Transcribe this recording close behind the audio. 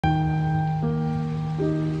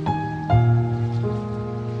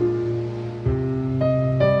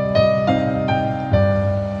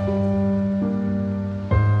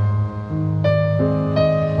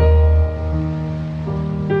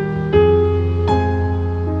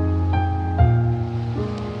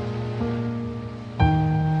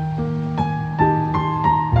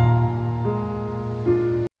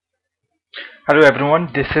Hello everyone,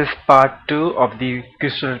 this is part 2 of the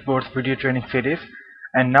Crystal Reports video training series,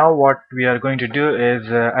 and now what we are going to do is,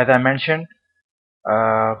 as I mentioned,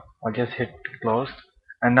 I'll just hit close,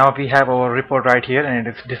 and now we have our report right here and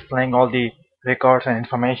it is displaying all the records and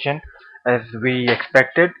information as we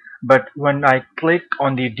expected. But when I click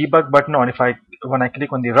on the debug button, or when I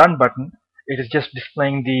click on the run button, it is just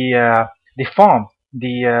displaying the form,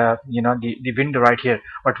 the window right here.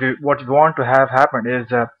 What we want to have happen is,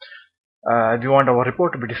 if you want our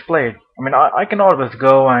report to be displayed, I can always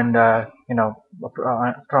go and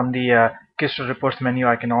from the Crystal Reports menu,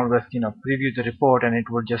 I can always preview the report, and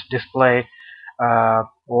it will just display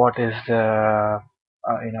what is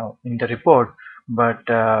in the report. But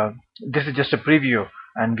this is just a preview,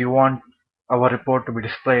 and we want our report to be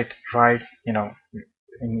displayed right in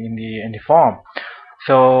the form.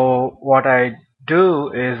 So what I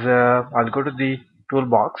do is, I'll go to the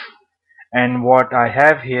toolbox, and what I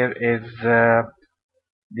have here is,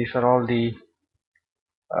 these are all the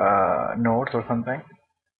nodes or something.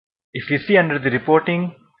 If you see under the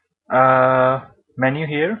reporting menu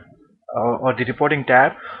here, or the reporting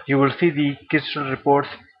tab, you will see the Crystal Reports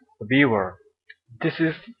viewer. This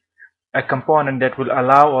is a component that will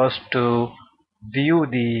allow us to view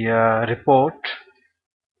the report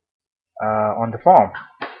on the form.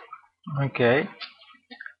 Okay,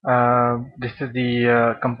 this is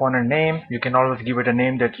the component name. You can always give it a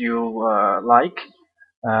name that you like.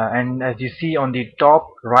 And as you see on the top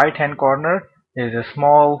right hand corner, there is a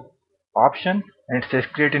small option and it says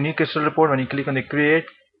create a new Crystal report. When you click on the create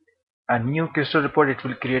a new Crystal report, it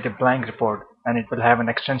will create a blank report and it will have an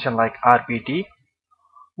extension like RPT.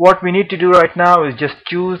 What we need to do right now is just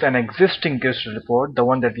choose an existing Crystal report, the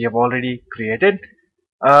one that we have already created.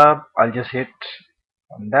 I'll just hit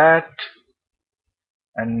on that,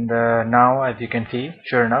 and now as you can see,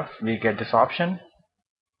 sure enough, we get this option,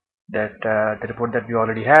 that the report that we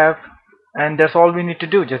already have, and that's all we need to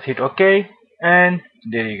do. Just hit OK, and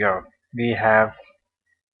there you go. We have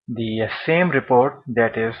the same report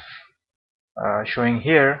that is showing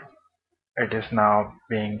here. It is now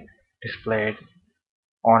being displayed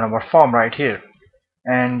on our form right here,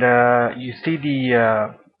 and you see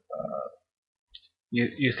the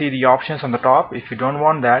you see the options on the top. If you don't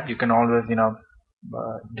want that, you can always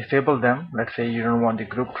disable them. Let's say you don't want the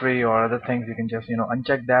group tree or other things, you can just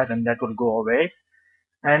uncheck that, and that will go away.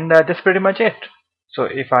 And that's pretty much it. So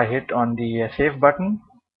if I hit on the save button,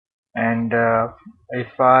 and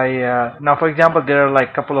if I now, for example, there are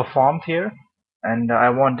like couple of forms here, and I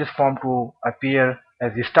want this form to appear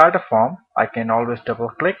as the starter form, I can always double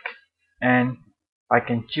click and I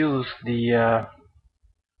can choose the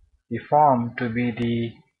form to be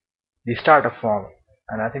the starter form,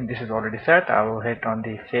 and I think this is already set. I will hit on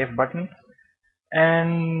the save button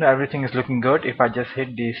and everything is looking good. If I just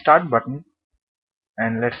hit the start button,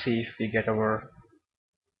 and let's see if we get our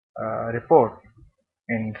report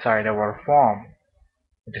inside our form.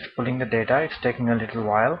 It is pulling the data. It's taking a little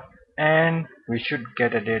while, and we should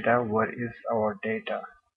get a data. Where is our data?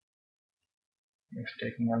 It's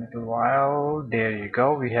taking a little while. There you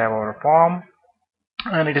go. We have our form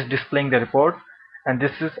and it is displaying the report, and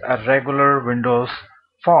this is a regular Windows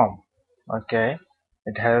form. Okay,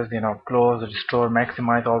 it has close, restore,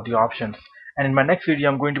 maximize, all the options. And in my next video,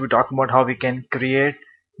 I'm going to be talking about how we can create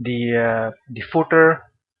the footer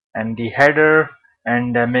and the header,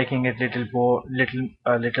 and making it little more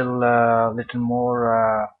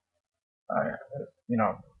uh, you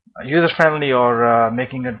know user friendly, or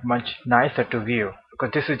making it much nicer to view,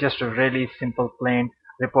 because this is just a really simple plain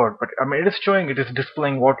report. But it is showing, it is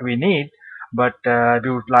displaying what we need, but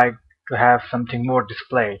we would like to have something more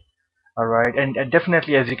displayed. Alright, and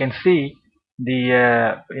definitely, as you can see,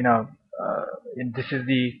 the this is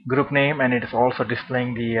the group name, and it is also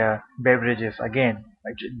displaying the beverages again.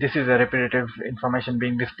 This is a repetitive information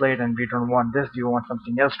being displayed, and we don't want this. We want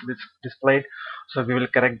something else to be displayed, so we will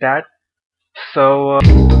correct that. So